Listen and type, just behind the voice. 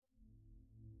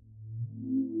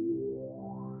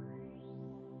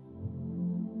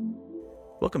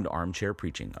Welcome to Armchair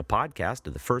Preaching, a podcast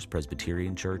of the First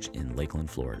Presbyterian Church in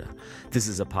Lakeland, Florida. This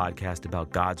is a podcast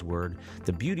about God's Word,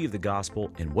 the beauty of the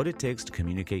gospel, and what it takes to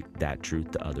communicate that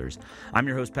truth to others. I'm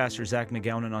your host, Pastor Zac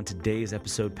McGowan, and on today's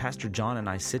episode, Pastor John and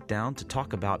I sit down to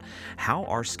talk about how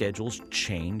our schedules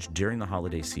change during the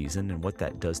holiday season and what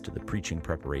that does to the preaching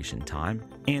preparation time,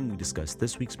 and we discuss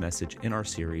this week's message in our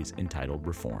series entitled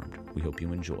Reformed. We hope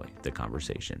you enjoy the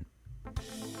conversation.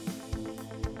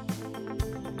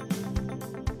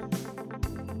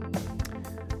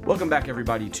 Welcome back,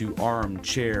 everybody, to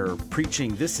Armchair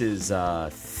Preaching. This is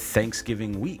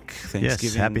Thanksgiving week.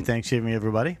 Yes, happy Thanksgiving,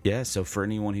 everybody. Yeah, so for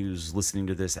anyone who's listening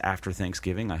to this after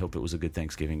Thanksgiving, I hope it was a good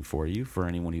Thanksgiving for you. For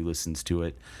anyone who listens to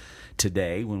it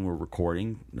today when we're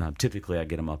recording, typically I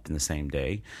get them up in the same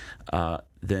day,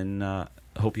 then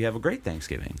hope you have a great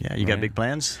Thanksgiving. Yeah, you got big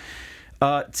plans?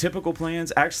 Typical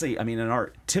plans? Actually, I mean, in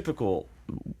our typical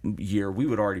year, we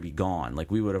would already be gone.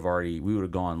 Like we would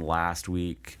have gone last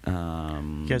week.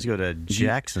 You guys go to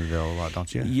Jacksonville a lot,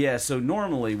 don't you? Yeah. So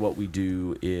normally, what we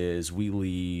do is we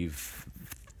leave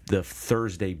the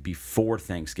Thursday before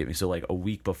Thanksgiving, so like a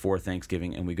week before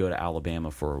Thanksgiving, and we go to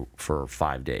Alabama for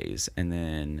 5 days, and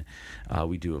then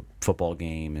we do a football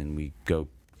game, and we go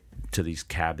to these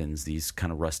cabins, these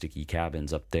kind of rusticy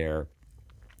cabins up there.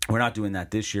 We're not doing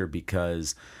that this year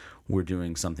because we're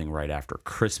doing something right after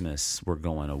Christmas. We're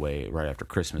going away right after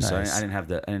Christmas. Nice. So I didn't have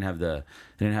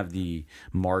the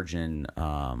margin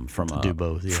do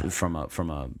both, yeah. from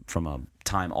a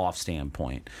time off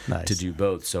standpoint Nice. to do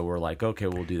both. So we're like, okay,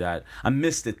 we'll do that. I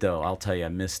missed it though. I'll tell you, I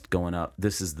missed going up.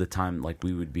 This is the time like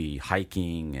we would be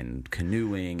hiking and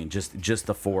canoeing and just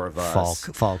the four of us.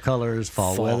 Fall colors,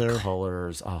 fall weather.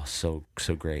 Colors. Oh, so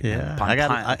great. Yeah, I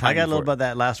got a little bit of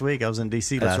that last week. I was in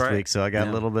D.C. last week, so I got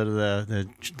a little bit of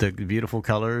the beautiful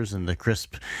colors and the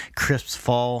crisp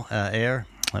fall air.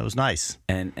 It was nice.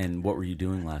 And what were you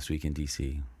doing last week in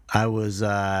D.C.? I was, in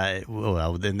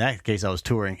that case, I was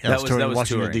touring. I was touring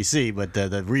Washington, D.C., but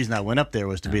the reason I went up there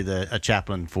was to be a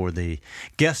chaplain for the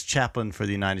guest chaplain for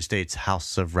the United States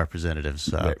House of Representatives,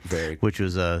 which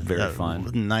was very fun.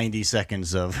 90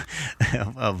 seconds of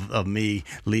me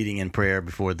leading in prayer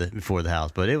before the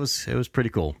house. But it was pretty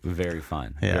cool. Very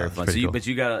fun. Yeah, very fun. So but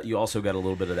you also got a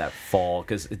little bit of that fall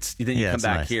because then you come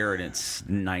back nice. Here and it's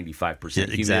 95%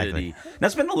 humidity. Exactly. Now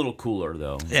it's been a little cooler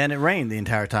though, and it rained the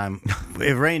entire time.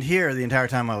 It rained here the entire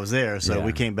time I was there, so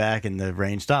we came back and the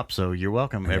rain stopped. So you're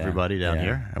welcome, everybody down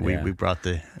here. And we brought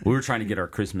we were trying to get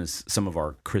some of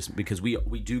our Christmas, because we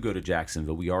do go to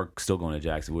Jacksonville. We are still going to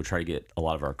Jacksonville. We'll try to get a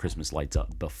lot of our Christmas lights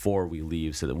up before we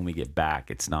leave, so that when we get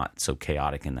back, it's not so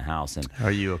chaotic in the house. And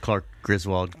are you a Clark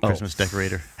Griswold Christmas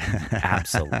decorator?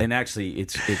 Absolutely. And actually,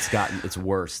 it's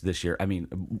worse this year. I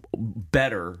mean,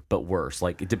 better but worse.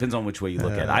 Like it depends on which way you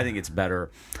look at it. I think it's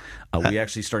better. We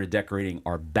actually started decorating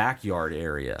our backyard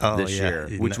area this year,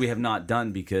 which we have not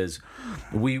done because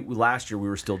last year we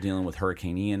were still dealing with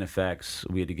Hurricane Ian effects.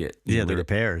 We had to get the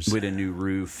repairs. We had a new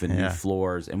roof and new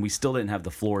floors, and we still didn't have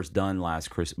the floors done last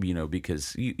Christmas.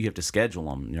 Because you have to schedule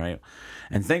them, right?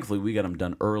 And thankfully we got them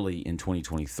done early in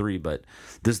 2023. But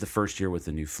this is the first year with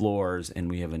the new floors, and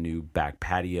we have a new back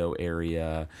patio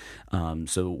area.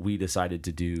 So we decided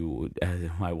to do.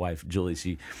 My wife Julie,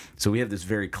 so we have this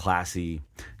very classy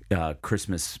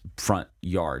Christmas front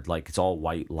yard, like it's all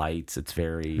white lights. It's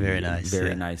very nice,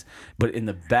 very nice. But in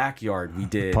the backyard, we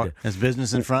did it's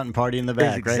business in front and party in the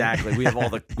back. Exactly. Right?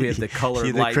 We have the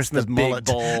colored lights, Christmas the mullet.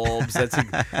 big bulbs. That's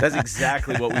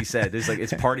exactly what we said.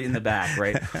 It's party in the back,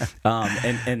 right?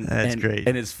 And that's great.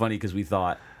 And it's funny because we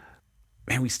thought,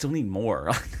 man, we still need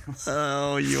more.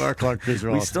 Oh, you are Clark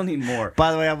Griswold. We still need more.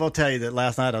 By the way, I will tell you that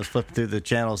last night I was flipping through the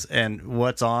channels, and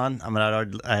what's on? I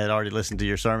mean, I had already listened to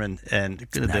your sermon, and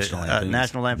the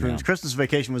National Lampoon's Christmas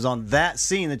Vacation was on that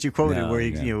scene that you quoted,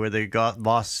 where the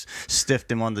boss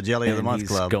stiffed him on the Jelly of the Month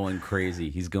Club. He's going crazy.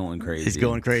 He's going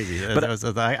crazy.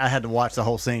 But I had to watch the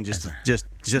whole scene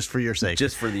just for your sake,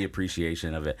 just for the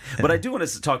appreciation of it. But I do want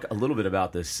us to talk a little bit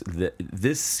about this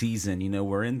season.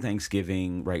 We're in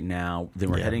Thanksgiving right now. Then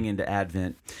we're heading into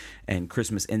Advent and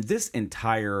Christmas, and this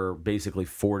entire basically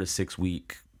 4 to 6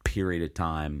 week period of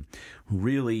time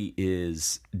really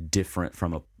is different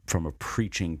from a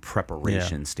preaching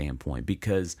preparation standpoint,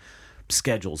 because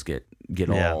schedules get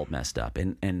all messed up,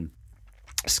 and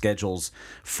schedules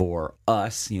for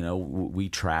us, we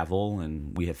travel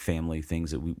and we have family things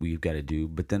that we've got to do,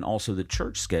 but then also the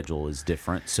church schedule is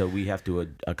different, so we have to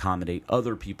accommodate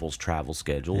other people's travel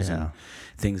schedules and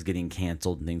things getting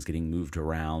canceled and things getting moved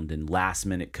around, and last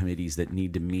minute committees that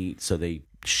need to meet, so they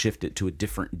shift it to a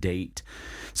different date.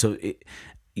 So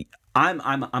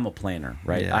I'm a planner,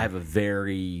 right? Yeah. I have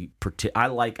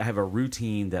I have a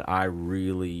routine that I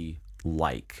really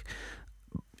like.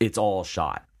 It's all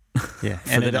shot. Yeah,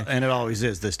 and it always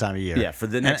is this time of year. Yeah, for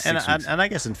the next 6 weeks. And I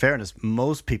guess in fairness,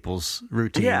 most people's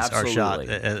routines are shot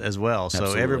as well. So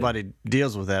Absolutely. everybody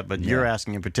deals with that. But you're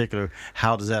asking in particular,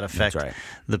 how does that affect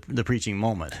the preaching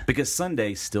moment? Because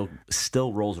Sunday still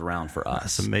rolls around for us.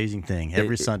 That's an amazing thing.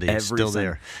 Every Sunday it's still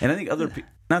there. And I think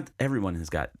not everyone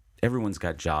everyone's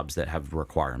got jobs that have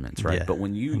requirements, right? Yeah. But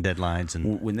when you deadlines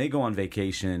when they go on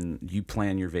vacation, you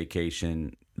plan your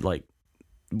vacation like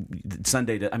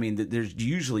Sunday. There's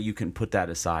usually you can put that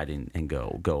aside and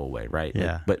go away, right?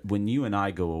 Yeah. But when you and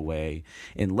I go away,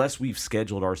 unless we've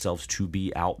scheduled ourselves to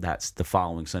be out, that's the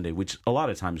following Sunday, which a lot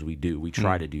of times we do. We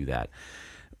try to do that.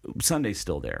 Sunday's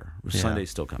still there. Sunday's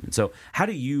still coming. So how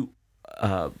do you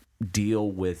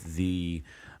deal with the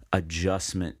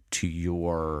adjustment to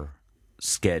your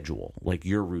schedule, like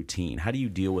your routine? How do you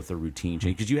deal with the routine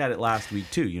change? Because you had it last week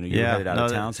too. You were headed out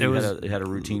of town, so you had a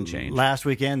routine change. Last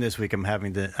week and this week, I'm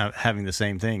having the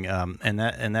same thing, and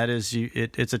that is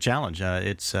it's a challenge.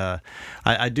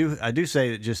 I do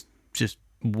say that just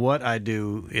what I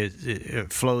do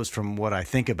it flows from what I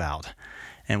think about.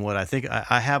 And what I think,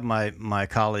 I have my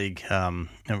colleague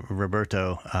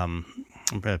Roberto,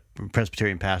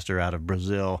 Presbyterian pastor out of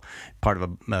Brazil, part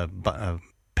of a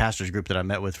pastors group that I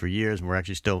met with for years, and we're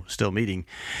actually still meeting.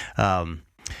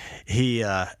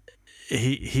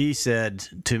 He said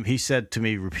to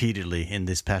me repeatedly in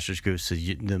this pastors group, so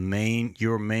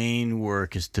your main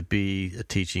work is to be a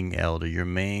teaching elder. Your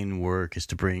main work is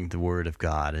to bring the word of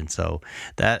God, and so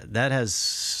that has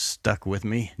stuck with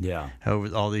me. Yeah.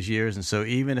 Over all these years, and so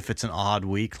even if it's an odd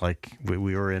week, like we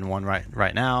were in one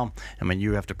right now, I mean,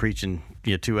 you have to preach in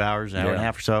 2 hours, an hour and a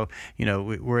half or so.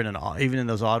 We're in even in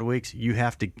those odd weeks, you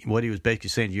have to. What he was basically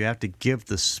saying, you have to give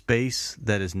the space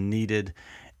that is needed.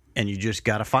 And you just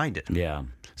got to find it. Yeah.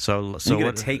 So you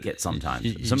got to take it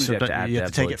sometimes. Sometimes you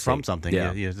have to take it from something.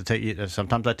 Yeah. You have to take it.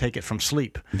 Sometimes I take it from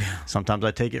sleep. Yeah. Sometimes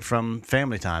I take it from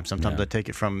family time. Sometimes I take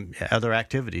it from other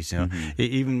activities.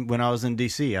 Even when I was in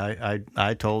D.C.,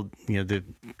 I told the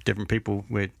different people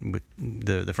with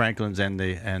the Franklins and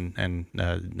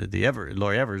the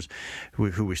Lori Evers,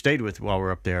 who we stayed with while we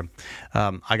were up there.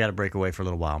 I got to break away for a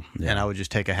little while, and I would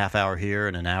just take a half hour here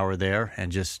and an hour there,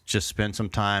 and just spend some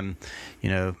time,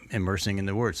 immersing in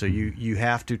the Word. So you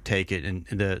have to take it, and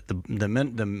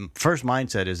the first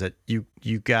mindset is that you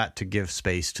got to give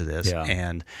space to this,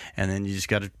 and then you just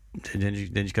got to. Then you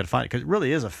just got to find it, because it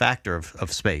really is a factor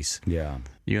of space. Yeah,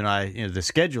 you and I, the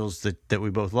schedules that we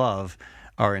both love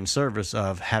are in service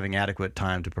of having adequate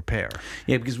time to prepare.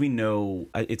 Yeah, because we know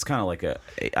it's kind of like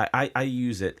I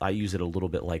use it a little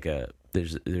bit like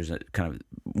there's a kind of,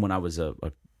 when I was a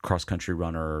cross-country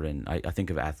runner, and I think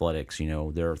of athletics,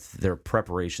 there are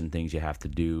preparation things you have to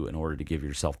do in order to give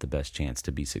yourself the best chance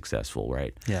to be successful,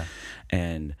 right? Yeah.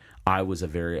 And I was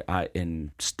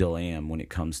and still am, when it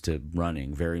comes to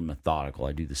running, very methodical.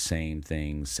 I do the same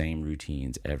things, same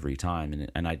routines every time,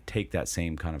 and I take that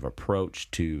same kind of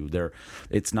approach to there.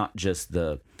 It's not just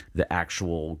the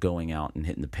actual going out and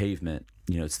hitting the pavement.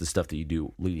 It's the stuff that you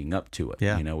do leading up to it.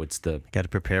 Yeah. It's the got to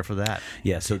prepare for that.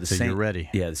 Yeah. So you're ready.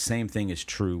 Yeah. The same thing is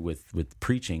true with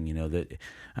preaching. That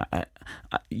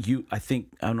I think,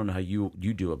 I don't know how you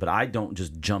do it, but I don't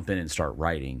just jump in and start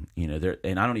writing.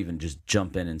 And I don't even just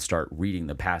jump in and start reading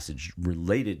the passage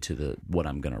related to what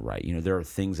I'm going to write. There are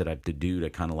things that I have to do to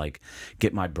kind of like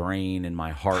get my brain and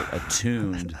my heart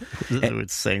attuned. It's the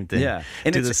same thing. Yeah.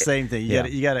 And do the same thing. You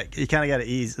kind of got to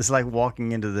ease. It's like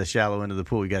walking into the shallow end of the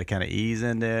pool. You got to kind of ease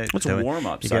in there. It's a warm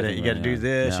up. You got to do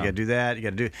this. You got to do that. You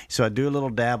got to do. So I do a little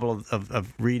dabble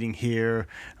of reading here.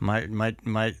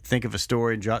 Might think of a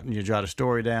story. Jot a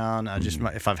story down. I just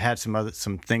if I've had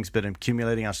some things been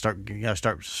accumulating, I'll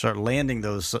start landing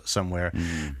those somewhere.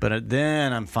 But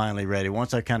then I'm finally ready.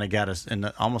 Once I kind of got us in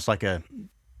almost like a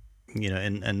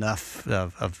enough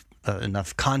of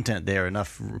enough content there,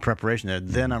 enough preparation there,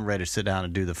 then I'm ready to sit down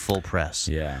and do the full press.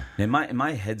 Yeah. In my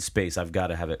headspace, I've got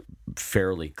to have it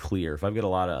fairly clear. If I've got a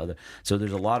lot of so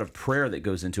there's a lot of prayer that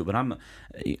goes into it, but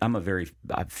I'm a very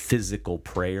physical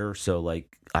prayer. So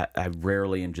like I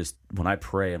rarely am just, when I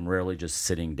pray, I'm rarely just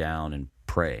sitting down and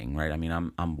praying, right? I mean,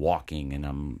 I'm walking and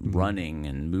I'm running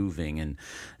and moving, and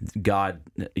God,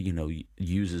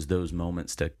 uses those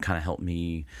moments to kind of help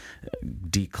me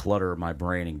declutter my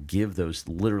brain and give those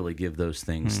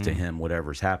things to Him,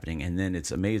 whatever's happening. And then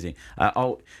it's amazing. I'd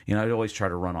always try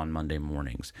to run on Monday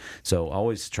mornings. So I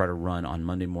always try to run on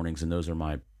Monday mornings, and those are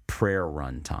my prayer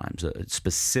run times.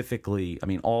 Specifically, I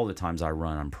mean, all the times I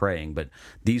run, I'm praying, but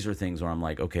these are things where I'm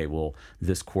like, okay, well,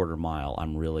 this quarter mile,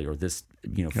 I'm really, or this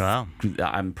Wow.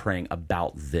 I'm praying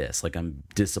about this, like I'm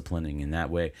disciplining in that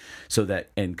way, so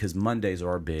that, and because Mondays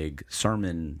are a big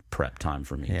sermon prep time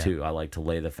for me too. I like to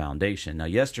lay the foundation. Now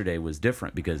yesterday was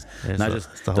different because not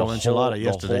just the whole enchilada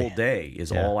yesterday. The whole day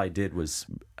is all I did was,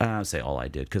 I say all I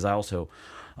did, because I also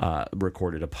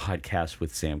recorded a podcast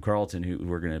with Sam Carlton,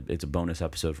 who it's a bonus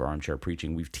episode for Armchair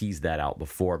Preaching. We've teased that out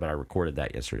before, but I recorded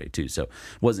that yesterday too. So it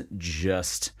wasn't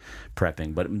just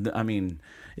prepping, but I mean,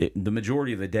 the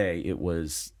majority of the day it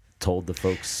was told the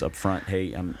folks up front,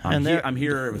 hey, I'm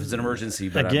here if it's an emergency.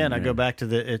 But again, I go back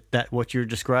to that what you're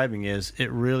describing is,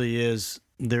 it really is,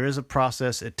 there is a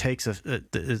process. It takes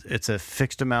it's a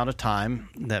fixed amount of time.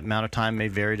 That amount of time may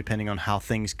vary depending on how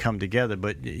things come together,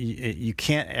 but you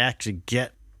can't actually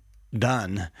get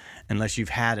done unless you've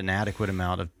had an adequate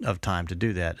amount of time to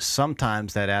do that.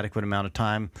 Sometimes that adequate amount of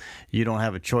time, you don't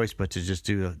have a choice but to just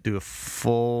do a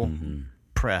full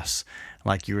press,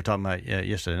 like you were talking about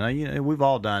yesterday. Now, we've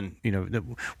all done,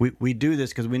 we do this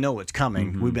because we know what's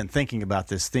coming. We've been thinking about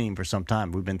this theme for some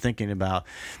time. We were thinking about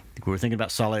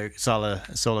sola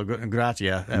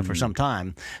gratia for some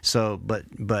time. So, but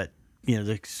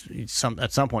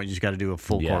at some point you just got to do a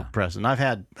full court press, and I've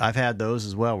had those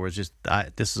as well, where it's just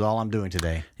this is all I'm doing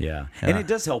today. And it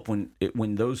does help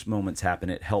when those moments happen.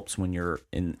 It helps when you're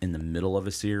in the middle of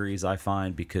a series, I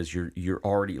find, because you're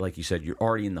already, like you said, you're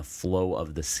already in the flow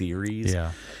of the series.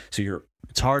 So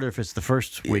it's harder if it's the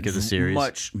first week of the series.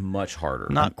 Much harder.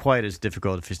 Not quite as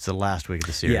difficult if it's the last week of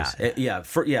the series.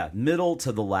 Middle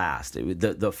to the last.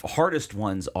 The hardest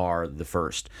ones are the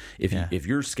first. If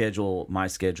your schedule, my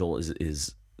schedule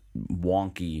is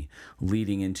wonky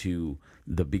leading into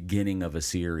the beginning of a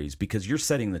series, because you're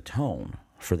setting the tone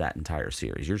for that entire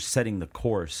series. You're setting the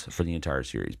course for the entire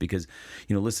series, because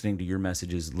listening to your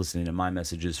messages, listening to my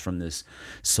messages from this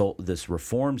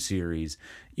Reform series,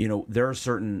 there are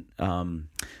certain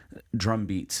drum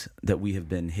beats that we have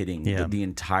been hitting the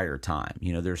entire time.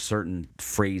 There's certain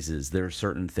phrases, there are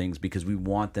certain things, because we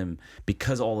want them,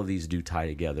 because all of these do tie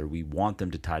together. We want them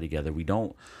to tie together.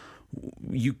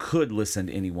 You could listen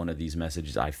to any one of these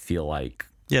messages, I feel like,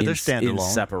 they're standalone in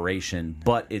separation,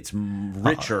 but it's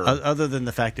richer. Other than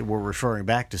the fact that we're referring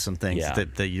back to some things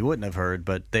that you wouldn't have heard,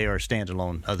 but they are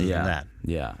standalone. Other than that,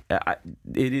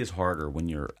 it is harder when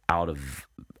you're out of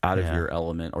your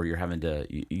element, or you're having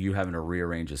to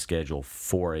rearrange a schedule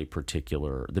for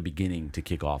the beginning to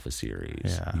kick off a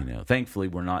series. Thankfully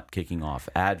we're not kicking off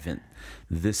Advent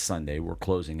this Sunday. We're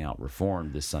closing out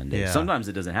Reformed this Sunday. Sometimes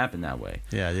it doesn't happen that way.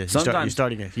 Sometimes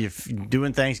you're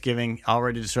doing Thanksgiving,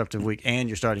 already disruptive week, and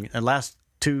you're starting. The last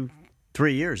 2-3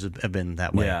 years have been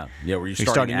that way. Where you're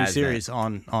starting a new series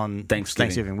on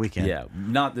Thanksgiving weekend.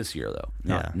 Not this year though.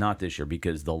 Not this year,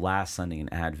 because the last Sunday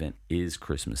in Advent is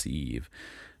Christmas Eve,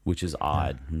 which is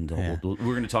odd. We're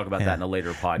going to talk about that in a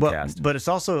later podcast. But it's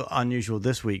also unusual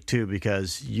this week too,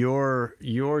 because you're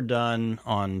done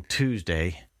on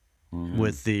Tuesday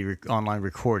with the online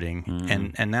recording,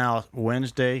 and now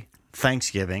Wednesday,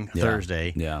 Thanksgiving,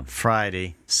 Thursday,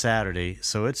 Friday, Saturday.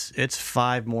 So it's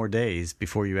 5 more days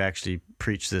before you actually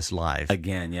preach this live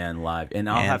again. And live, and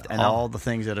all the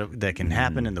things that can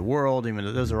happen in the world.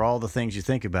 Those are all the things you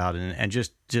think about, and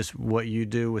just what you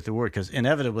do with the word, because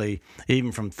inevitably,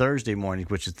 even from Thursday morning,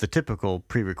 which is the typical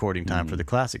pre-recording time for the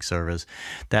classic service,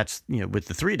 that's with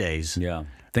the 3 days,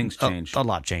 things change. A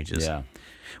lot changes.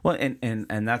 Well,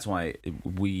 and that's why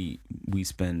we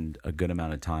spend a good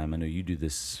amount of time, I know you do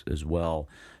this as well,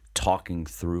 talking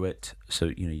through it, so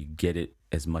you get it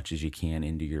as much as you can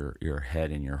into your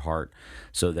head and your heart,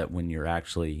 so that when you're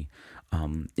actually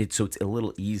it's a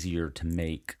little easier to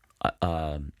make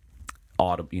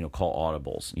call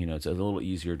audibles. It's a little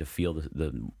easier to feel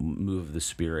the move of the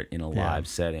Spirit in a live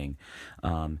setting.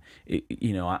 I'm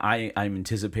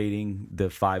anticipating the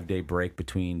 5-day break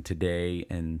between today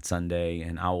and Sunday,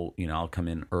 and I'll come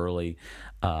in early.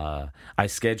 I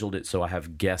scheduled it so I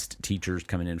have guest teachers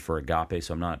coming in for Agape,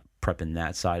 so I'm not prepping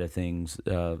that side of things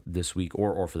this week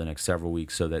or for the next several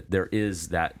weeks, so that there is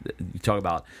that. You talk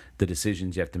about the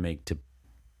decisions you have to make to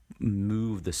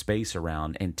move the space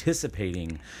around,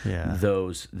 anticipating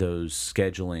those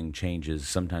scheduling changes.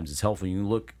 Sometimes it's helpful.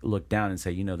 You look down and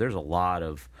say, there's a lot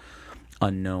of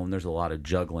unknown, there's a lot of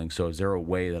juggling. So is there a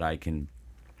way that I can,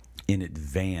 in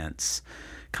advance,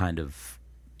 kind of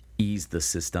ease the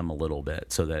system a little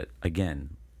bit, so that,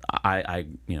 again, I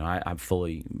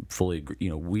fully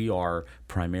agree. We are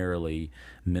primarily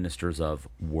ministers of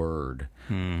word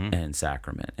and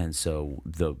sacrament, and so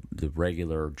the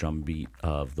regular drumbeat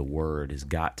of the word has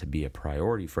got to be a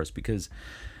priority for us, because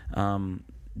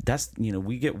that's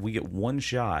we get one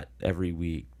shot every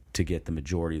week to get the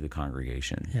majority of the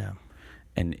congregation.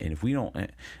 and if we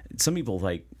don't, some people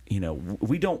like,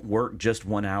 we don't work just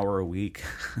 1 hour a week,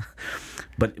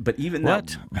 but even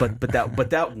what?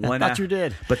 that 1 I hour, thought you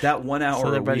did. But that 1 hour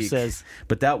so a week, says.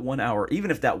 but that 1 hour,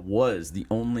 even if that was the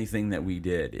only thing that we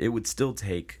did, it would still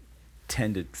take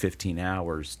 10 to 15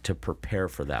 hours to prepare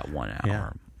for that 1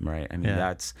 hour, right? I mean,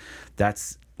 that's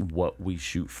what we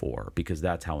shoot for, because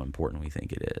that's how important we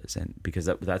think it is, and because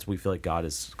that's what we feel like God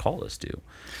has called us to.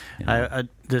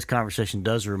 This conversation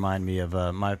does remind me of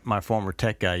my former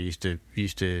tech guy used to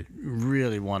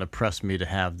really want to press me to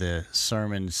have the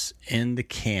sermons in the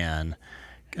can,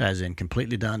 as in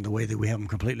completely done the way that we have them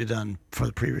completely done for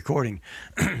the pre-recording,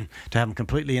 to have them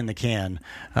completely in the can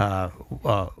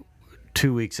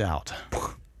 2 weeks out.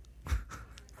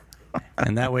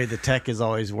 And that way the tech is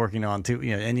always working on too,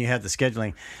 and you have the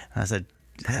scheduling. I said,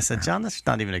 John, that's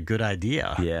not even a good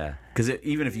idea. Yeah, because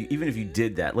even if you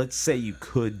did that, let's say you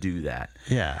could do that.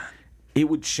 Yeah, it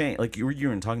would change. Like you were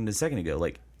talking a second ago,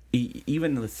 like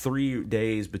even the 3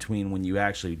 days between when you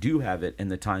actually do have it and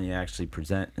the time you actually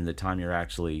present and the time you're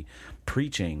actually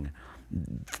preaching,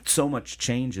 so much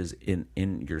changes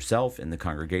in yourself, in the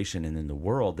congregation, and in the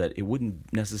world, that it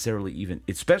wouldn't necessarily even,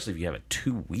 especially if you have a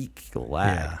 2-week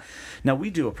lag. Yeah. Now, we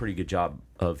do a pretty good job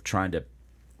of trying to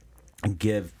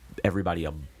give everybody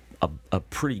a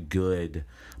pretty good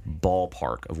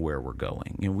ballpark of where we're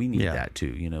going. We need that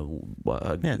too.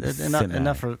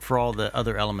 Enough for all the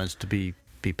other elements to be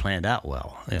planned out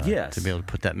well. Yes. To be able to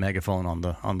put that megaphone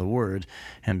on the word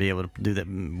and be able to do that,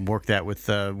 work that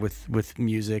with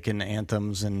music and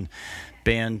anthems and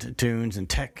band tunes and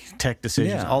tech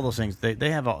decisions, all those things.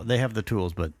 They have the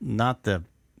tools, but not the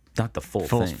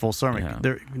full sermon.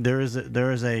 Yeah. There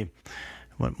is a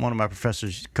one of my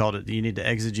professors called it, you need to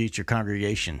exegete your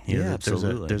congregation.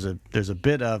 Absolutely. There's a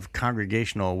bit of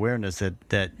congregational awareness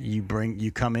that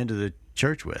you come into the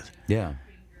church with. Yeah.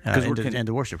 And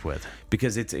to worship with,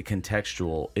 because it's a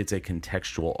contextual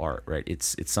art, right?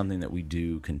 It's something that we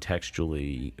do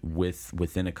contextually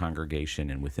within a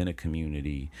congregation and within a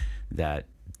community that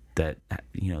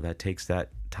takes that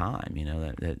time,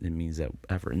 that it means that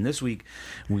effort. And this week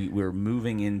we're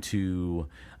moving into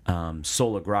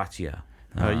Sola Gratia.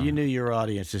 You knew your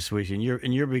audience this week, and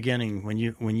your beginning when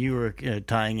you were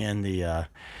tying in the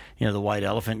the white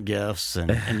elephant gifts,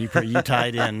 and you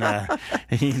tied in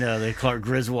the Clark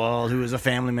Griswold, who was a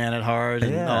family man at heart,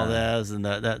 and all that, and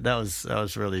that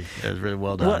was really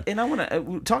well done. Well, and I want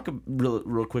to talk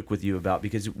real quick with you about,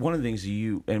 because one of the things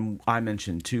you and I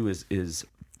mentioned too is,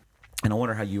 and I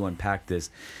wonder how you unpack this.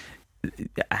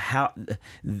 How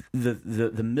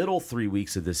the middle 3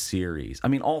 weeks of this series, I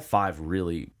mean, all 5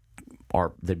 really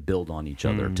they build on each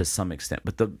other to some extent,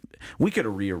 but we could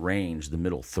have rearranged the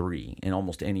middle 3 in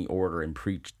almost any order and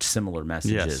preached similar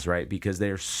messages, right? Because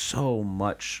there's so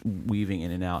much weaving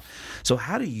in and out. So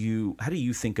how do you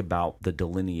think about the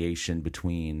delineation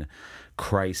between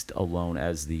Christ alone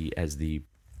as the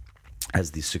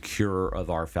securer of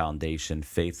our foundation,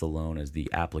 faith alone as the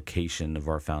application of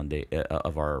our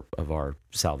of our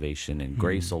salvation, and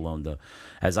grace alone,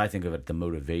 as I think of it, the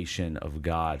motivation of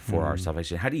God for our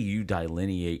salvation? How do you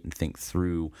delineate and think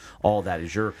through all that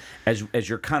as you're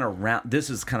kind of this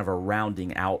is kind of a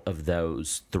rounding out of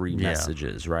those 3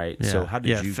 messages, right? Yeah. So how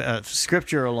did you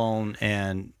Scripture alone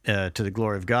and to the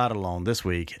glory of God alone this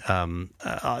week?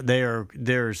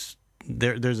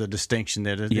 There's a distinction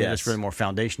there. It's really more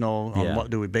foundational. On what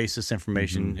do we base this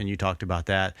information? And you talked about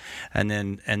that. And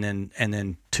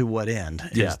then to what end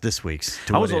is this week's?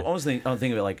 I was thinking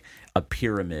of it like a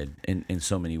pyramid in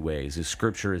so many ways. Is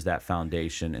Scripture is that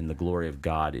foundation, and the glory of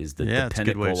God is the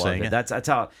pinnacle of it. That's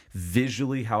how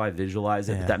visually how I visualize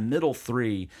it. But that middle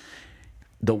 3,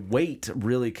 the weight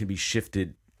really can be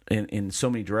shifted in so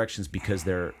many directions because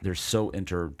they're so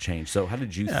interchanged. So how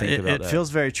did you think about that? It feels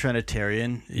very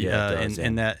Trinitarian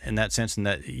in that sense, in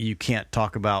that you can't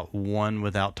talk about one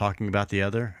without talking about the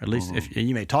other. At least if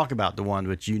you may talk about the one,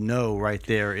 but right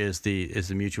there is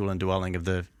the mutual indwelling of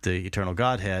the eternal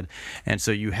Godhead, and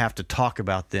so you have to talk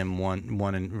about them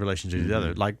one in relation to the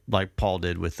other, like Paul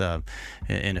did with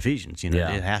in Ephesians. It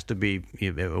has to be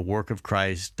a work of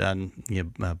Christ done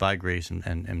by grace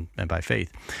and by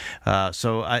faith.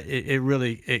 So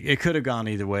it could have gone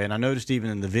either way, and I noticed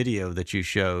even in the video that you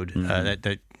showed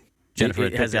that Jennifer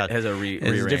had picked out has a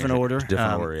different order.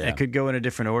 It could go in a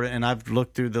different order, and I've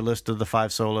looked through the list of the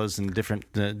 5 solas and different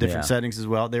settings as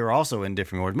well. They were also in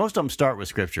different orders. Most of them start with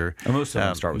Scripture. Most of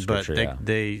them start with Scripture, but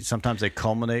they sometimes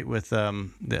culminate with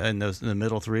in the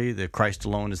middle 3. The Christ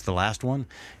alone is the last one.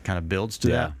 Kind of builds to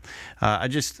that.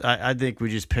 I think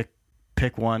we just pick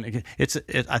one.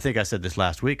 I think I said this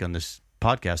last week on this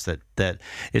podcast that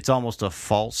it's almost a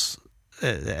false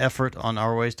effort on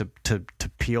our ways to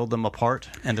peel them apart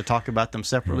and to talk about them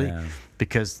separately,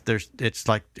 because it's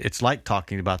like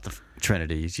talking about the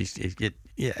Trinity.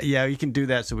 You can do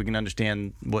that so we can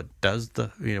understand what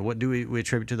what do we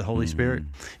attribute to the Holy Spirit,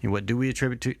 and what do we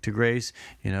attribute to grace,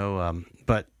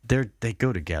 but they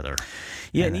go together.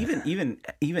 Yeah, and even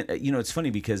it's funny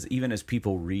because even as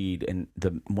people read, and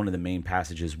one of the main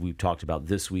passages we've talked about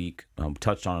this week,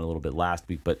 touched on it a little bit last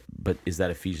week, but is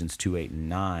that Ephesians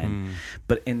 2:8-9.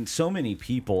 And so many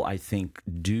people, I think,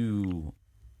 do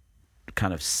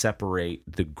kind of separate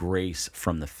the grace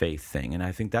from the faith thing, and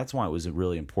I think that's why it was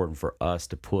really important for us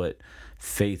to put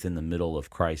faith in the middle of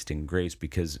Christ and grace,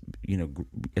 because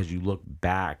as you look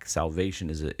back, salvation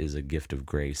is a gift of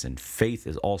grace, and faith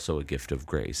is also a gift of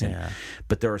grace.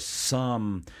 But there are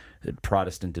some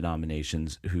Protestant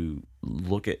denominations who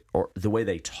look at, or the way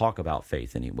they talk about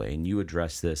faith anyway, and you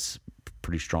address this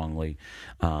pretty strongly,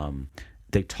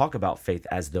 they talk about faith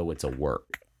as though it's a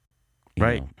work.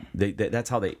 Right. That's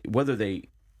how whether they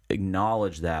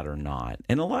acknowledge that or not.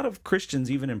 And a lot of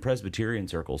Christians, even in Presbyterian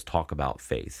circles, talk about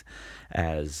faith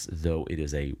as though it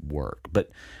is a work. But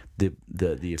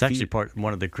it's actually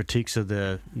one of the critiques of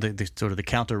the sort of the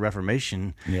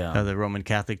Counter-Reformation of the Roman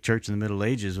Catholic Church in the Middle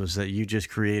Ages was that you just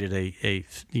created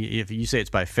if you say it's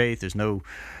by faith, there's no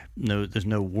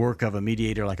work of a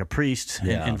mediator like a priest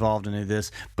involved in any of this,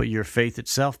 but your faith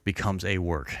itself becomes a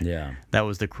work. Yeah, that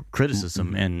was the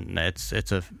criticism, and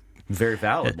it's a very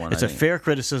valid one. It's a fair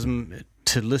criticism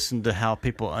to listen to how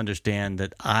people understand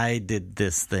that I did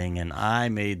this thing and I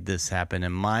made this happen,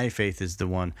 and my faith is the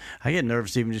one. I get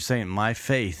nervous even just saying my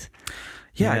faith.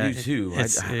 Yeah, I do too. I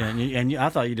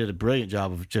thought you did a brilliant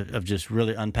job of just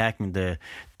really unpacking the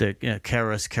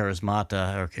charis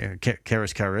charismata or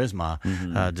charis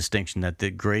charisma distinction, that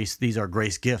the grace, these are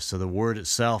grace gifts. So the word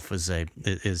itself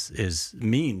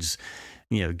means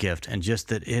gift, and just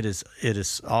that it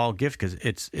is all gift because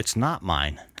it's not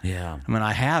mine. Yeah, I mean,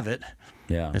 I have it.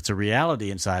 Yeah, it's a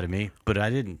reality inside of me, but I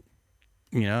didn't.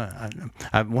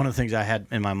 One of the things I had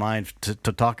in my mind to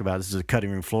talk about, this is a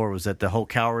cutting room floor, was that the whole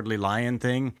cowardly lion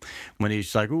thing, when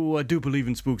he's like, "Oh, I do believe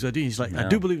in spooks." He's like, "I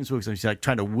do believe in spooks." And he's like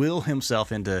trying to will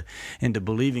himself into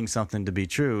believing something to be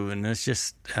true, and that's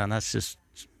just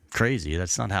crazy.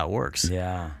 That's not how it works.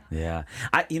 Yeah.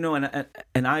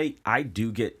 I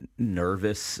do get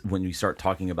nervous when you start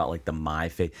talking about like the my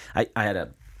faith. I had a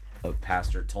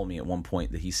pastor told me at one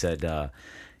point that he said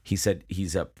he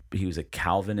was a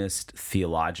Calvinist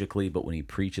theologically, but when he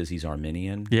preaches, he's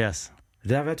Arminian. Yes.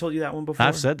 Have I told you that one before?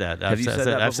 I've said that. Have you said that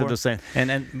before? I've said the same.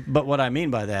 But what I mean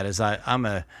by that is I've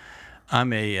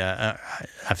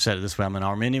said it this way. I'm an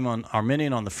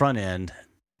Arminian on the front end,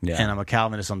 and I'm a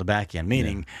Calvinist on the back end.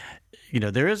 Meaning,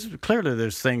 there's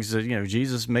things that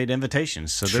Jesus made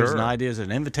invitations. So there's an idea, an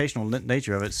invitational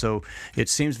nature of it. So it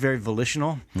seems very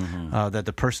volitional, that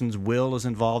the person's will is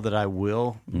involved, that I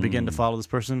will begin to follow this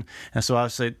person. And so I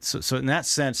would say, so in that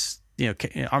sense,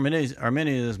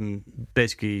 Arminianism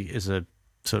basically is a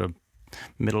sort of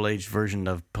middle-aged version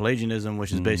of Pelagianism,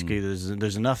 which is basically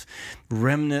there's enough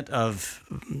remnant of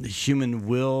human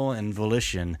will and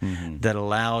volition that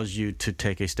allows you to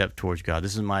take a step towards God.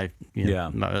 This is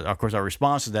of course, our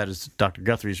response to that is Dr.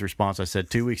 Guthrie's response I said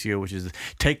 2 weeks ago, which is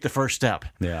take the first step.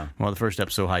 Yeah. Well, the first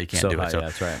step's so high you can't do it. So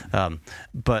that's right.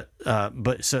 But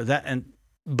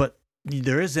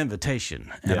there is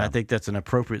invitation, and I think that's an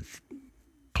appropriate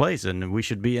place, and we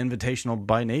should be invitational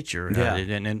by nature,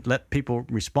 and let people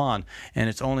respond. And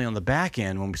it's only on the back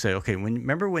end when we say, okay,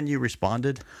 remember when you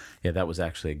responded? Yeah, that was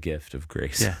actually a gift of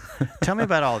grace. Yeah, tell me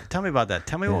about that.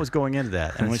 Tell me what was going into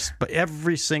that. And but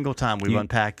every single time we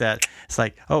unpack that, it's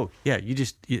like, oh yeah,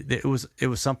 it was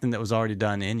something that was already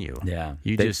done in you. Yeah,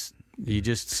 you just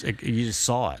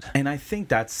saw it. And I think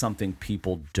that's something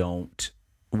people don't.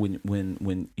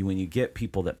 When you get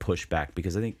people that push back,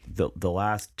 because I think the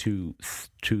last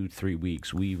 2-3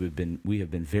 weeks we have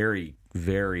been very,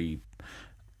 very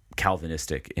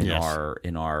Calvinistic in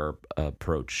our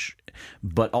approach,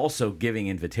 but also giving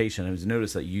invitation. I was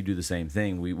noticed that you do the same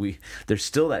thing. We there's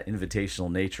still that invitational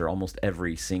nature almost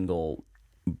every single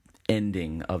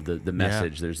ending of the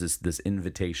message. There's this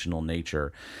invitational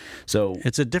nature. So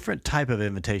it's a different type of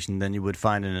invitation than you would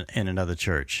find in another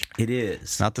church. It is.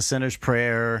 It's not the sinner's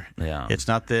prayer. Yeah. It's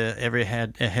not the every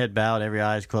head bowed, every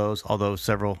eyes closed, although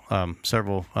several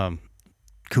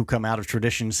who come out of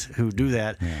traditions who do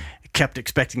that kept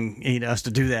expecting us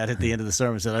to do that at the end of the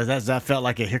sermon. So that felt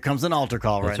like here comes an altar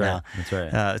call now. That's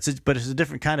right. But it's a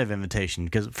different kind of invitation,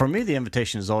 because for me the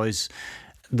invitation is always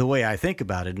the way I think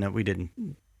about it, and we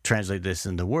didn't translate this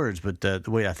into words, but the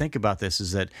way I think about this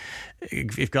is that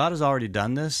if God has already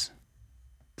done this,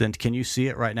 then can you see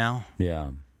it right now?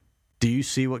 Yeah. Do you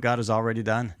see what God has already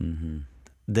done? Mm-hmm.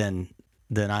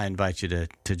 Then I invite you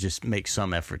to just make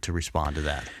some effort to respond to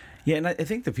that. Yeah, and I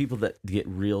think the people that get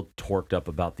real torqued up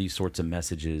about these sorts of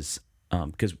messages,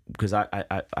 because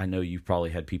I know you've probably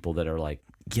had people that are like,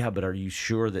 yeah, but are you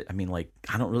sure that, I mean, like,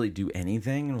 I don't really do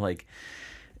anything. Like,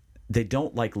 they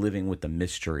don't like living with the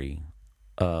mystery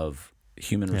of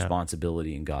human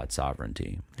responsibility and God's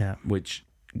sovereignty. Yeah. Which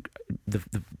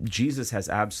Jesus has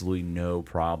absolutely no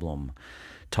problem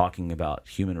talking about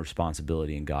human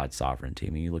responsibility and God's sovereignty. I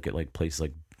mean, you look at like places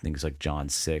like things like John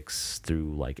 6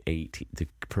 through like 8,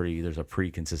 there's a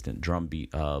pretty consistent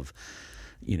drumbeat of,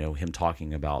 you know, him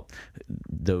talking about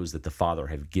those that the Father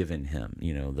have given him,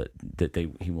 you know, that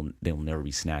they'll never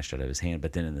be snatched out of his hand.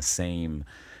 But then in the same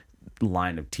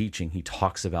line of teaching, he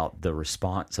talks about the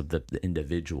response of the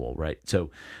individual, right? So,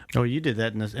 you did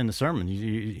that in the sermon.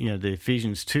 You know, the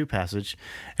Ephesians 2 passage,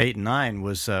 8 and 9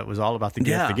 was all about the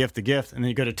gift, the gift, and then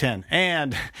you go to 10,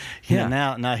 and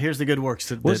now here's the good works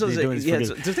that you're doing.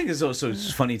 The thing is so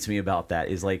funny to me about that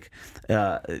is like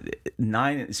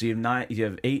 9. So you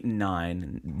have 8 and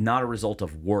 9, not a result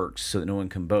of works, so that no one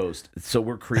can boast. So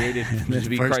we're created to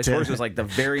be Christ's works. It was like the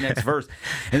very next verse,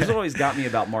 and this always got me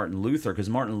about Martin Luther, because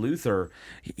Martin Luther,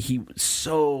 he was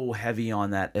so heavy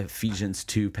on that Ephesians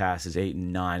 2 passages 8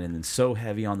 and 9, and then so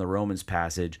heavy on the Romans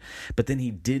passage, but then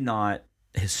he did not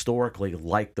historically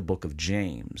like the book of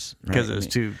James, right? Because it was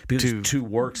too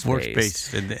works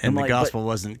based, and the gospel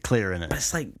wasn't clear in it. But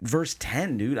it's like verse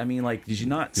 10, dude. I mean, like, did you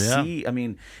not see? I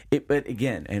mean, but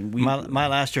again, and my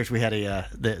last church, we had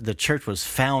the church was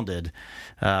founded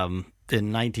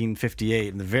in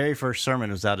 1958, and the very first sermon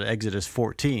was out of Exodus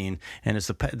 14, and it's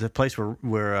the place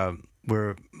where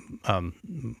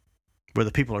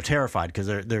the people are terrified because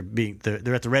they're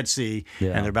at the Red Sea,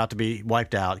 and they're about to be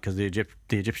wiped out because the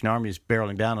Egyptian army is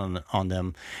barreling down on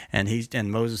them, and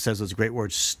Moses says those great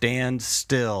words: "Stand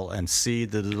still and see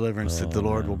the deliverance that the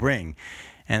Lord will bring."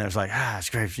 And it's like, it's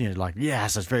great. You know, like,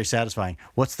 yes, it's very satisfying.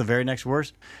 What's the very next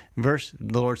verse?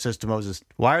 The Lord says to Moses,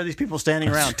 "Why are these people standing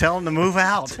around? Tell them to move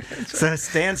out." So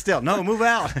stand still. No, move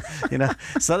out. You know.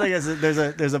 So I think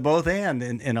there's a both and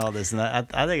in all this, and I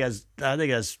think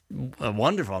that's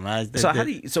wonderful, man. So how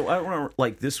do you? So I want to,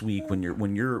 like, this week when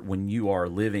you are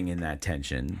living in that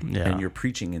tension and you're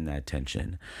preaching in that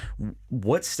tension,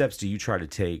 what steps do you try to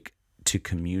take to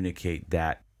communicate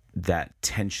that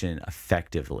tension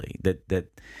effectively, that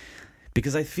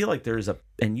because I feel like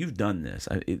and you've done this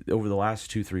over the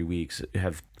last 2-3 weeks,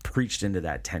 have preached into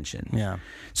that tension. Yeah.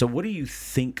 So what do you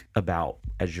think about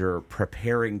as you're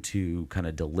preparing to kind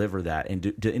of deliver that?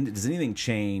 And does anything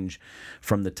change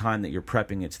from the time that you're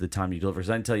prepping it to the time you deliver? Because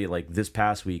I can tell you, like, this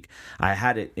past week, I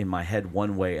had it in my head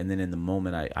one way, and then in the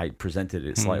moment I presented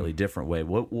it a slightly different way.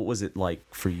 What was it like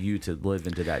for you to live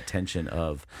into that tension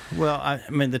of? Well, I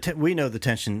mean, we know the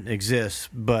tension exists,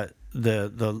 but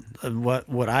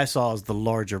what I saw as the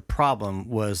larger problem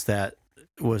was that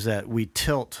we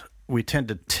tend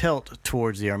to tilt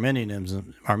towards the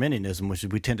Arminianism, which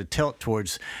is we tend to tilt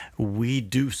towards we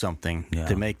do something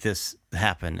to make this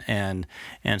happen, and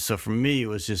so for me it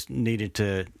was just needed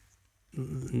to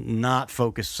not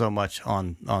focus so much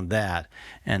on that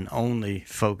and only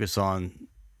focus on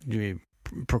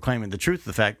proclaiming the truth of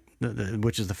the fact,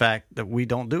 which is the fact that we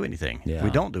don't do anything. We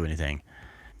don't do anything.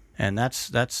 And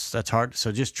that's hard.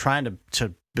 So just trying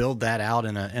to build that out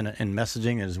in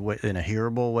messaging in a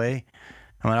hearable way.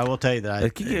 I mean, I will tell you that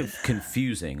it can get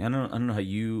confusing. I don't know how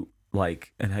you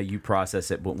like and how you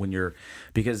process it, but when you're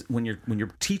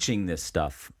teaching this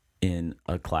stuff in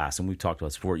a class, and we've talked about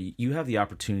this before, you have the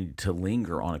opportunity to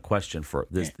linger on a question for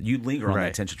this. You linger on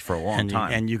that tension for a long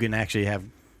time, and you can actually have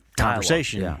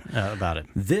conversation about it.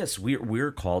 This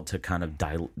we're called to kind of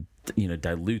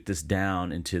dilute this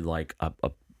down into like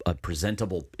a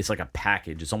presentable, it's like a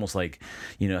package. It's almost like,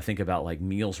 I think about like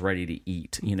meals ready to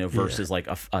eat, versus like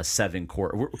a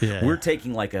 7-course. We're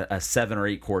taking like a 7 or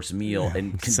 8 course meal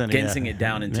and condensing it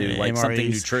down into like MREs. Something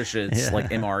nutritious,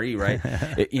 like MRE, right?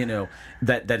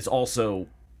 That is also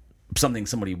something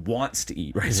somebody wants to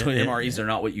eat, right? So MREs are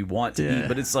not what you want to eat,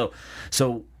 but it's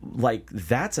so like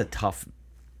that's a tough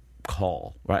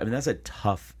call, right? I mean, that's a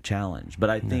tough challenge, but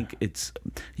I think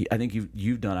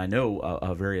you've done, I know,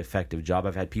 a very effective job.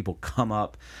 I've had people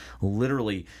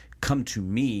literally come to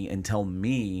me and tell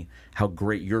me how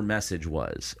great your message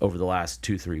was over the last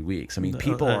 2-3 weeks. I mean,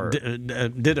 people are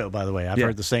ditto. By the way, I've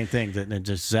heard the same thing. That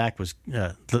just Zac was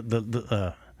where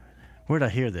did I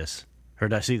hear this? Or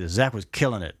did I see this? Zac was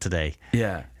killing it today.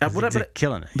 Yeah,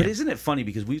 killing it. But isn't it funny,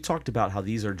 because we've talked about how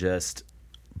these are just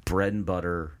bread and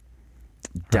butter,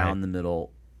 down the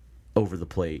middle, over the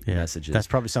plate messages. That's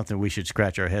probably something we should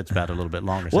scratch our heads about a little bit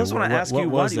longer. Well, I just want to ask you,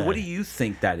 what do you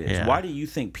think that is? Yeah. Why do you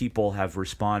think people have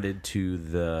responded to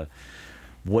the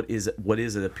what is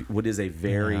a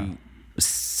very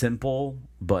simple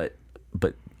but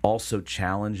also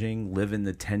challenging, live in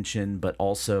the tension, but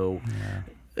also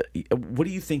what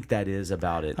do you think that is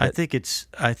about it? I think it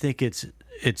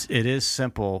is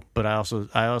simple, but I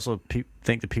also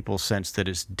think that people sense that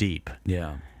it's deep.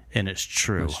 Yeah. And it's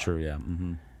true. It's true, yeah.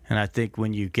 Mm-hmm. And I think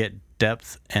when you get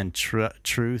depth and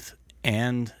truth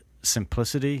and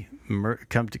simplicity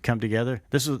come together.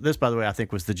 This, by the way, I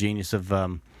think was the genius of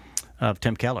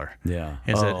Tim Keller. Yeah.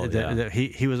 That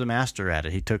he was a master at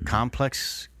it. He took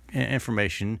complex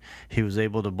information, he was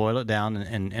able to boil it down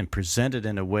and present it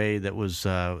in a way that was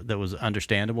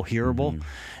understandable, hearable,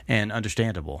 and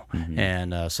understandable.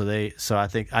 And so I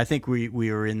think we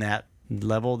are in that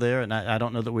level there, and I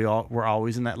don't know that we're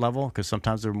always in that level, because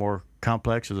sometimes they're more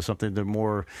complex, or there's something they're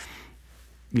more,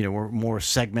 we're more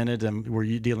segmented, and we're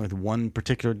dealing with one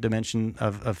particular dimension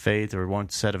of faith or one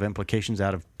set of implications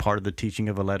out of part of the teaching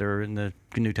of a letter in the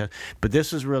New Testament. But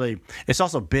this is really, it's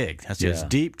also big. It's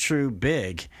deep, true,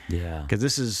 big. Yeah. Because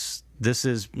this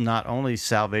is not only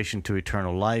salvation to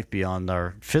eternal life beyond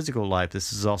our physical life.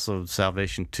 This is also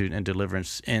salvation and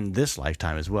deliverance in this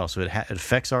lifetime as well. So it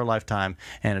affects our lifetime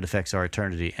and it affects our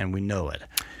eternity, and we know it.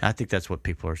 I think that's what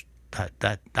people are.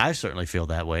 That I certainly feel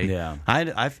that way. Yeah,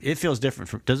 it feels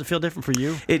different. Does it feel different for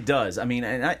you? It does. I mean,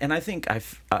 and I think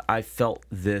I felt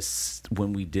this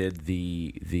when we did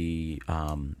the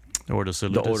Ordo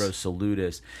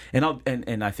Salutis,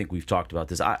 and I think we've talked about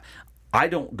this. I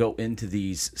don't go into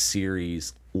these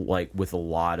series like with a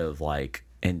lot of like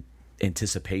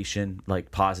anticipation, like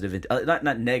positive,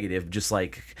 not negative, just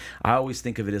like I always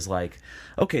think of it as like,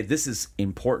 okay, this is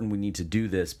important, we need to do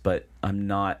this, but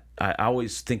I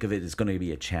always think of it as going to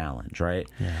be a challenge, right?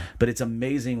 Yeah. But it's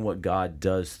amazing what God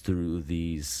does through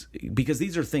these, because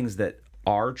these are things that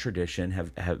our tradition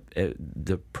have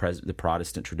the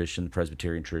Protestant tradition, the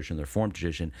Presbyterian tradition, the Reformed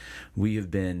tradition, we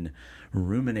have been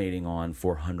ruminating on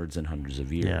for hundreds and hundreds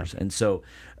of years. Yeah. And so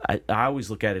I always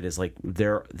look at it as like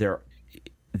there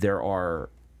are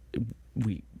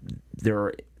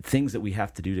things that we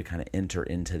have to do to kind of enter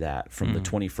into that from the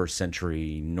 21st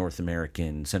century North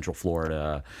American, Central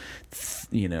Florida,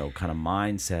 kind of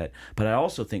mindset. But I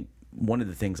also think one of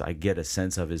the things I get a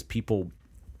sense of is people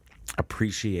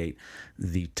appreciate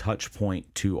the touch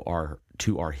point to our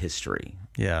history.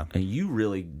 Yeah. And you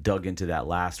really dug into that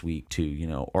last week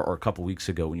too, or a couple weeks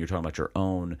ago when you were talking about your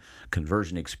own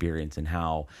conversion experience and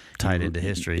how tied into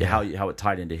history. How it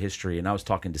tied into history. And I was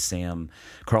talking to Sam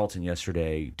Carlton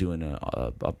yesterday doing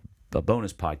a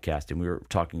bonus podcast, and we were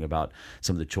talking about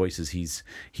some of the choices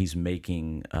he's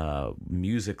making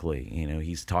musically.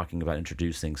 He's talking about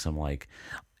introducing some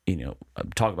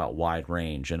talk about wide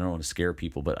range. I don't want to scare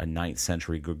people, but a 9th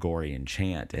century Gregorian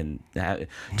chant, and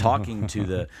talking to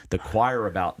the choir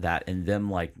about that, and them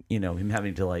him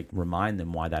having to remind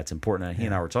them why that's important. And he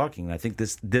and I were talking, and I think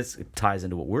this ties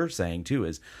into what we're saying too,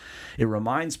 is it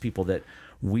reminds people that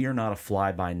we are not a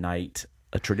fly by night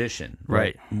a tradition,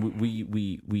 right?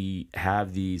 We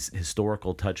have these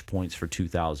historical touch points for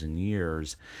 2,000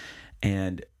 years,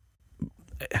 and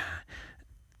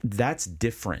that's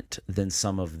different than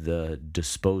some of the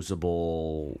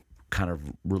disposable kind of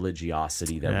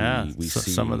religiosity that we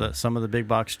see. Some of the big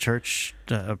box church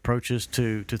approaches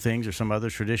to things, or some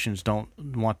other traditions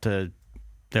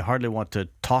they hardly want to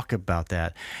talk about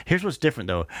that. Here's what's different,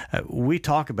 though. We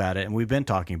talk about it, and we've been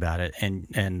talking about it,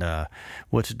 and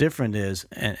what's different is,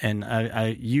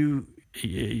 you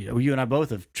and I both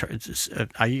have.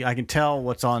 I can tell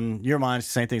what's on your mind.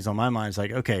 Same things on my mind. It's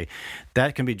like, okay,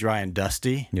 that can be dry and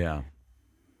dusty,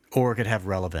 or it could have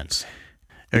relevance.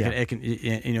 It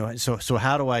can, So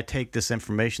how do I take this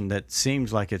information that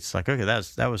seems like it's like, okay,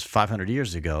 that was 500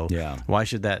 years ago. Yeah. Why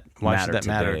should that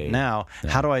matter now? Yeah.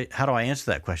 How do I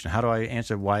answer that question? How do I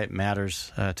answer why it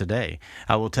matters today?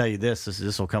 I will tell you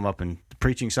this will come up in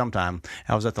preaching sometime.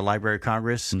 I was at the Library of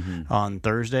Congress on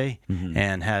Thursday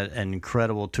and had an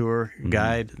incredible tour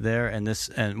guide there,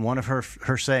 and one of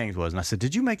her sayings was, and I said,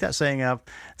 "Did you make that saying up?"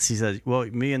 She said, "Well,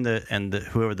 me and the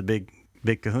whoever the big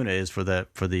kahuna is for the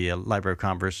Library of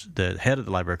Congress, the head of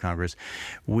the Library of Congress,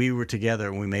 we were together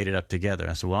and we made it up together."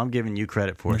 I said, "Well, I'm giving you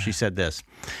credit for it." She said this: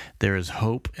 "There is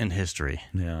hope in history."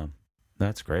 Yeah,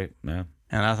 that's great. Yeah.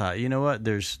 And I thought, you know what?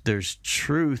 There's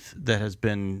truth that has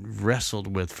been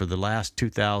wrestled with for the last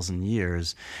 2,000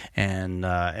 years, and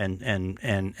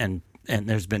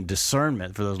there's been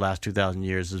discernment for those last 2,000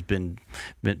 years. Has been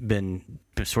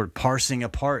sort of parsing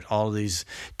apart all of these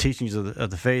teachings of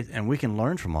the faith, and we can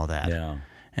learn from all that. Yeah.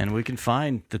 And we can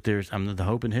find that there's the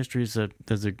hope in history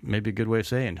there's maybe a good way of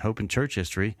saying hope in church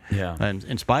history. Yeah. And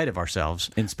in spite of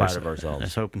ourselves.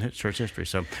 There's hope in church history.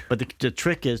 So, but the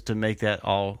trick is to make that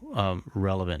all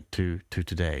relevant to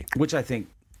today. Which I think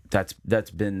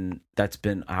that's been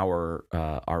our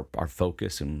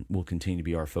focus, and will continue to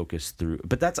be our focus through.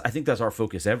 But I think that's our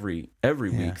focus every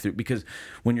week through, because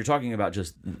when you're talking about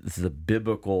just the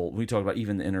biblical, we talk about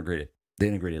even the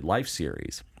integrated life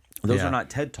series. Those are not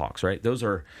TED Talks, right?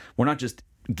 We're not just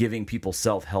giving people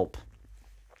self-help,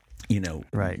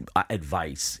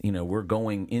 advice. We're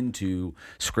going into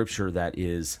Scripture that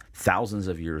is thousands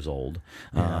of years old,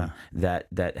 that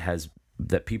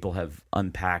people have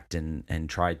unpacked and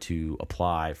tried to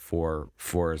apply for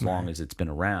as long as it's been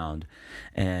around.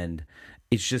 And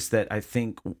it's just that I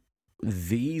think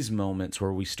these moments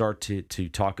where we start to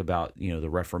talk about, the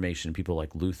Reformation, people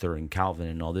like Luther and Calvin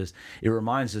and all this, it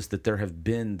reminds us that there have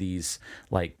been these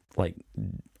like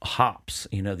hops,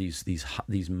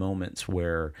 these moments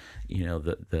where,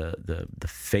 the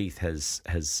faith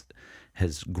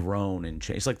has grown and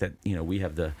changed. It's like that, we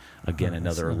have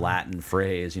another Latin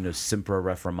phrase, Simpra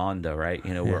Reformanda, right?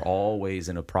 We're always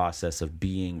in a process of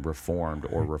being reformed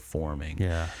or reforming.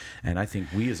 Yeah. And I think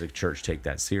we as a church take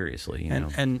that seriously.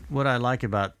 And what I like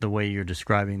about the way you're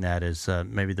describing that is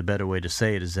maybe the better way to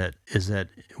say it is that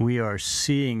we are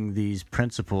seeing these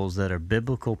principles that are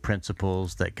biblical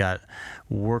principles that got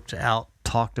worked out,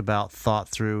 talked about, thought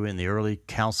through in the early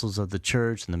councils of the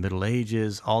church in the Middle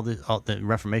Ages, all the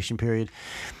Reformation period,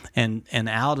 and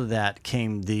out of that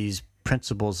came these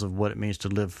principles of what it means to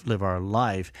live our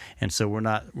life. And so we're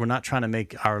not trying to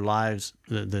make our lives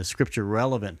the Scripture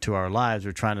relevant to our lives.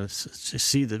 We're trying to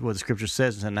see what the Scripture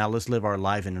says, and now let's live our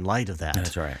life in light of that.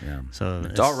 That's right. Yeah. So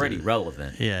it's already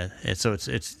relevant. Yeah. And so it's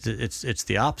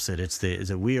the opposite. It's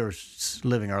that we are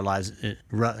living our lives in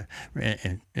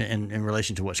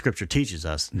relation to what Scripture teaches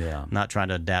us. Yeah. Not trying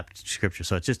to adapt Scripture.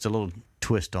 So it's just a little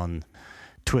twist on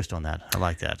that. I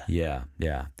like that. Yeah.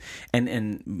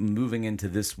 And moving into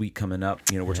this week coming up,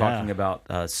 we're talking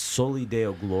about Soli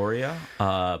Deo Gloria,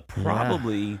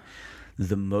 probably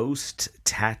the most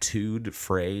tattooed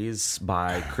phrase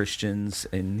by Christians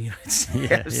in the United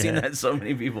States. I've seen that so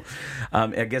many people.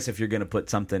 I guess if you're going to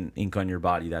put ink on your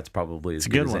body, that's probably as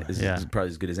good as probably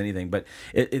as good as anything. But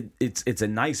it's a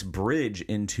nice bridge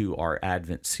into our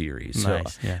Advent series.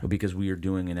 Because we are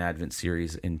doing an Advent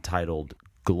series entitled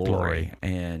Glory.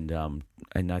 And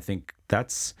I think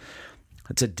that's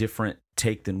a different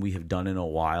take than we have done in a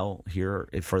while here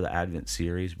for the Advent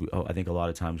series. I think a lot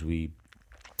of times we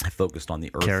focused on the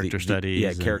character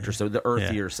studies, the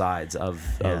earthier sides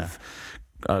of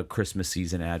Christmas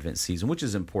season, Advent season, which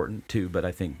is important too. But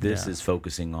I think this is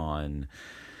focusing on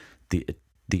the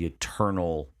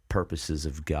eternal purposes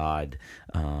of God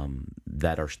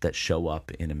that show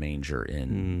up in a manger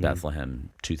in Bethlehem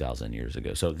 2,000 years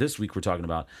ago. So this week we're talking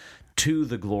about to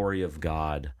the glory of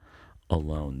God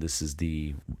alone. This is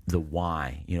the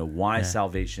why, why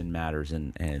salvation matters,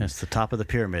 and it's the top of the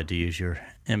pyramid, to use your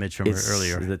image from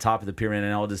earlier. The top of the pyramid,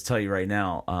 and I'll just tell you right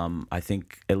now, I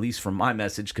think, at least from my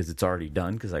message, because it's already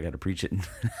done, because I got to preach it in an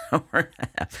hour and a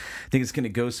half, I think it's going to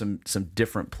go some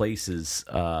different places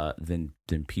than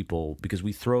people, because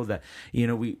we throw that,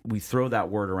 we throw that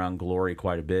word around glory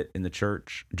quite a bit in the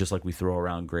church, just like we throw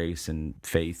around grace and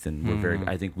faith, and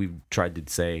I think we've tried to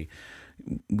say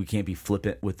we can't be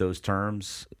flippant with those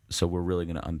terms, so we're really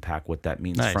going to unpack what that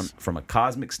means from a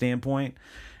cosmic standpoint,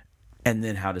 and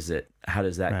then how does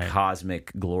that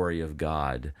cosmic glory of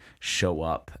God show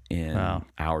up in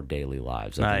our daily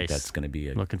lives? I think that's going to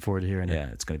be looking forward to hearing it.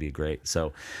 Yeah, it's going to be great.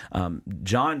 So,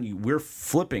 John, we're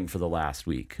flipping for the last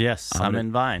week. Yes, I'm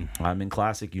in Vine. I'm in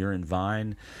Classic. You're in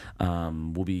Vine.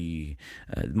 We'll be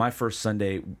my first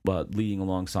Sunday leading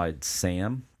alongside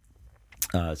Sam.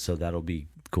 So that'll be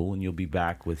cool, and you'll be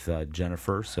back with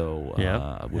Jennifer,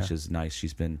 which is nice.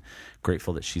 She's been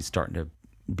grateful that she's starting to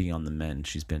be on the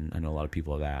mend. I know a lot of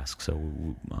people have asked, so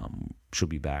she'll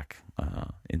be back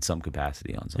in some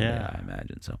capacity on Sunday, I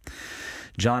imagine. So,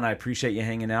 John, I appreciate you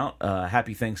hanging out.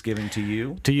 Happy Thanksgiving to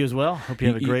you. To you as well. Hope you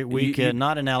have a great week.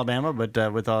 Not in Alabama, but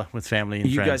with family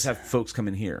and friends. You guys have folks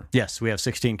coming here. Yes, we have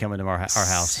 16 coming to our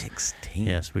house. 16.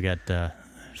 Yes, we got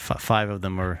 5 of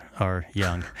them are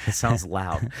young. It sounds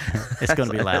loud. It's going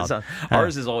to be loud.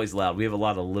 Ours is always loud. We have a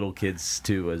lot of little kids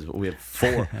too. As we have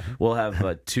 4. We'll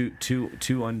have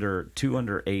two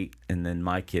under 8, and then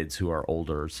my kids who are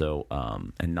older, so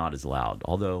and not as loud.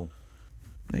 Although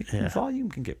the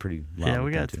volume can get pretty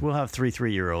loud. Yeah, we'll have 3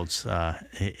 3-year-olds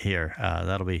here.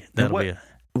 That'll be.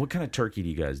 What kind of turkey do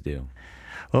you guys do?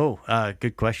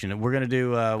 Good question. We're going to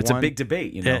do it's a big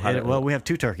debate, you know. Well, we have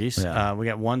two turkeys. Yeah. We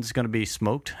got one's going to be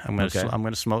smoked. I'm going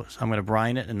to smoke. I'm going to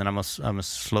brine it, and then I'm going to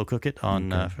slow cook it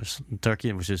on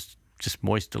turkey, which is just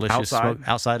moist, delicious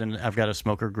outside, and I've got a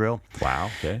smoker grill. Wow.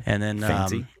 Okay. And then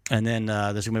fancy. And then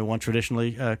there's gonna be one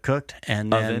traditionally cooked,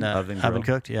 and then oven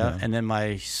cooked. Yeah. And then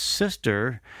my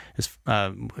sister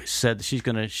said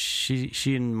that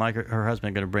she and Mike, her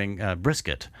husband, are going to bring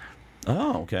brisket.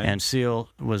 Oh, okay. And Seal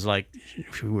was like,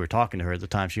 we were talking to her at the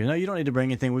time. She goes, "No, you don't need to bring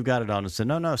anything. We've got it on." I said,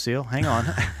 "No, Seal, hang on."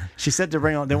 She said they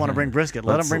want to bring brisket.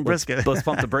 Let them bring brisket. Let's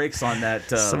pump the brakes on that.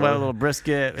 So a little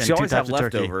brisket and she always 2 types have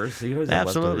of turkey. Leftovers. You always have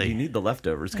leftovers. You need the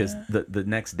leftovers because the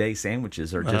next day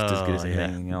sandwiches are just as good as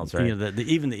anything else, right? You know,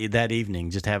 that evening,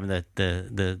 just having the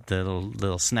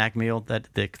little snack meal that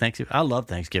Thanksgiving. I love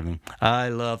Thanksgiving. I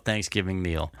love Thanksgiving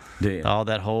meal. All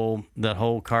that whole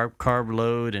carb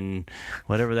load and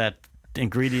whatever that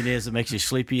ingredient is that makes you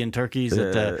sleepy in turkeys.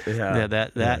 That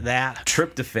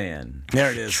tryptophan.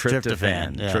 There it is.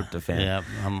 Tryptophan. Yeah.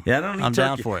 Tryptophan. Yeah, I don't eat I'm turkey.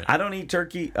 down for it. I don't eat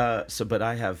turkey. But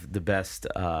I have the best.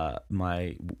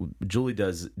 Julie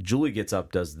gets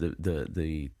up, does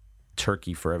the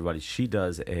turkey for everybody. She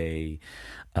does a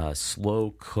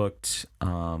slow cooked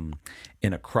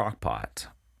in a crock pot.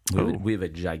 We have a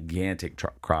gigantic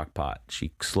crock pot.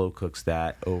 She slow cooks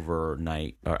that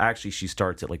overnight. Or actually, she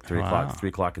starts at like 3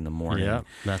 o'clock in the morning. Yeah,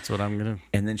 that's what I'm going to.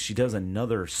 And then she does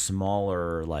another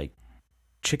smaller, like,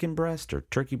 chicken breast or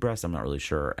turkey breast. I'm not really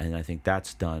sure. And I think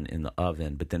that's done in the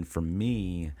oven. But then for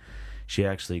me, she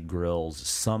actually grills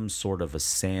some sort of a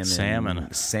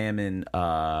salmon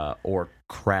or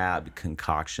crab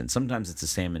concoction. Sometimes it's a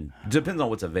salmon. Depends on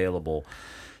what's available.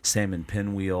 Salmon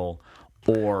pinwheel.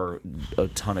 Or a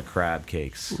ton of crab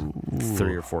cakes,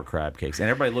 3 or 4 crab cakes, and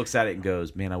everybody looks at it and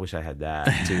goes, "Man, I wish I had that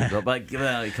too." But like,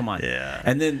 come on, yeah.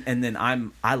 And then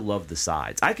I love the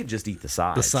sides. I could just eat the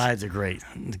sides. The sides are great.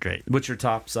 It's great. What's your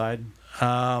top side?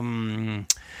 The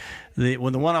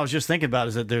one I was just thinking about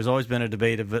is that there's always been a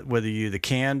debate of whether the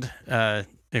canned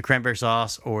cranberry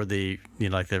sauce or the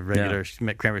regular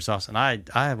cranberry sauce, and I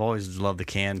have always loved the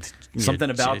canned. Something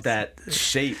about that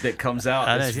shape that comes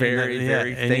out. It's very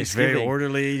Thanksgiving. It's very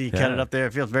orderly. You cut it up there.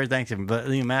 It feels very Thanksgiving. But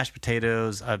mashed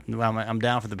potatoes, I'm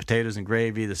down for the potatoes and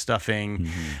gravy, the stuffing,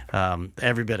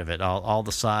 every bit of it, all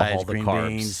the sides, all the green carbs,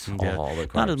 beans. all the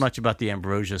carbs. Not as much about the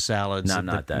ambrosia salads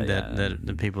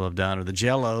that people have done, or the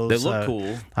Jellos. They look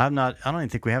cool. I don't even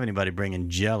think we have anybody bringing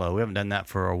Jello. We haven't done that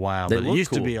for a while. But it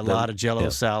used to be a lot of Jello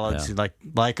salads, like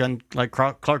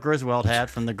Clark Griswold had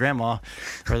from the grandma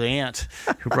or the aunt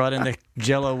who brought in the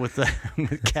Jello with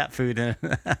cat food in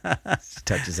it.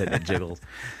 Touches it and jiggles.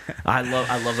 I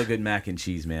love a good mac and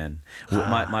cheese, man.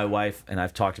 My wife and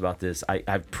I've talked about this.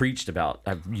 I've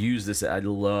used this. I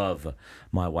love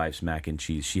my wife's mac and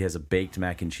cheese. She has a baked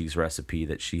mac and cheese recipe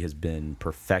that she has been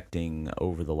perfecting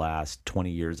over the last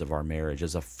 20 years of our marriage.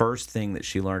 As a first thing that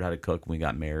she learned how to cook when we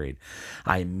got married,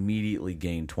 I immediately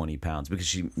gained 20 pounds because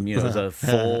she, it was a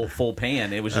full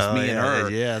pan. It was just me and her.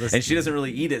 Yeah, and she doesn't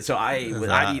really eat it. So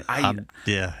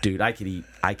dude, I could.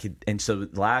 And so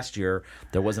last year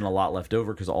there wasn't a lot left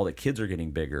over because all the kids are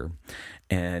getting bigger.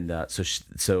 And or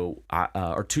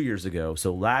 2 years ago.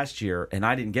 So last year, and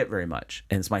I didn't get very much.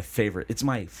 And it's my favorite. It's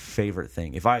my favorite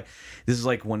thing. This is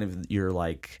like one of your,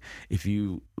 like, if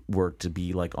you were to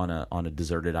be like on a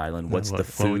deserted island, what's the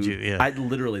food? What would you? Yeah. I'd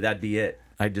literally, that'd be it.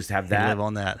 I'd just have that. Live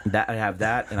on that. I'd have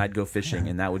that, and I'd go fishing,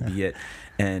 and that would be it.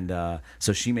 And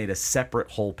so she made a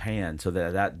separate whole pan so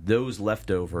that those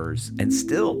leftovers, and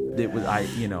still it was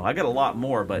I got a lot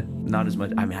more, but not as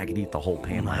much. I mean, I could eat the whole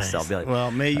pan myself. Be like,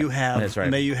 well, may you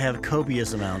have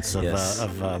copious amounts of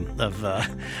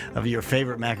your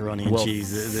favorite macaroni and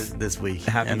cheese this week.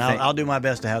 And I'll do my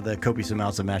best to have the copious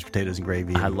amounts of mashed potatoes and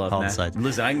gravy. I love that.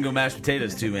 Listen, I can go mashed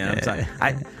potatoes too, man.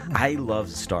 I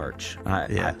love starch.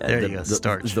 There you go.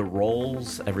 Starch. The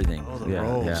rolls, everything. Oh, the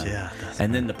rolls, yeah.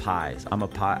 And then the pies. I'm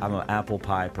an apple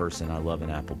pie person. I love an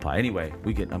apple pie. Anyway,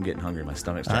 I'm getting hungry. My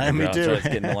stomach's starting to me too. So it's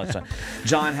getting to lunchtime.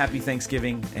 John, happy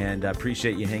Thanksgiving, and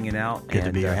appreciate you hanging out. Good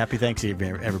to be here. Happy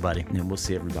Thanksgiving, everybody. And we'll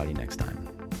see everybody next time.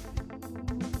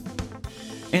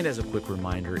 And as a quick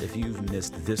reminder, if you've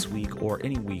missed this week or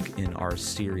any week in our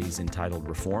series entitled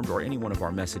Reformed, or any one of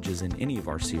our messages in any of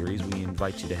our series, we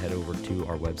invite you to head over to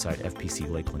our website,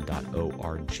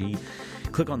 fpclakeland.org.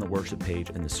 Click on the worship page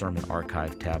in the Sermon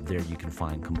Archive tab. There you can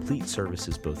find complete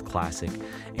services, both classic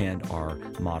and our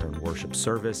modern worship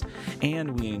service.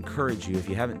 And we encourage you, if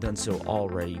you haven't done so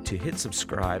already, to hit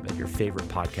subscribe at your favorite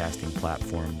podcasting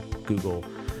platform, Google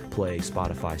Play,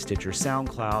 Spotify, Stitcher,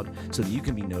 SoundCloud, so that you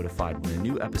can be notified when a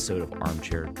new episode of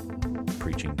Armchair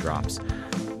Preaching drops.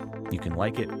 you can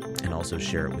like it and also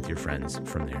share it with your friends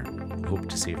from there. Hope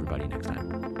to see everybody next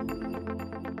time.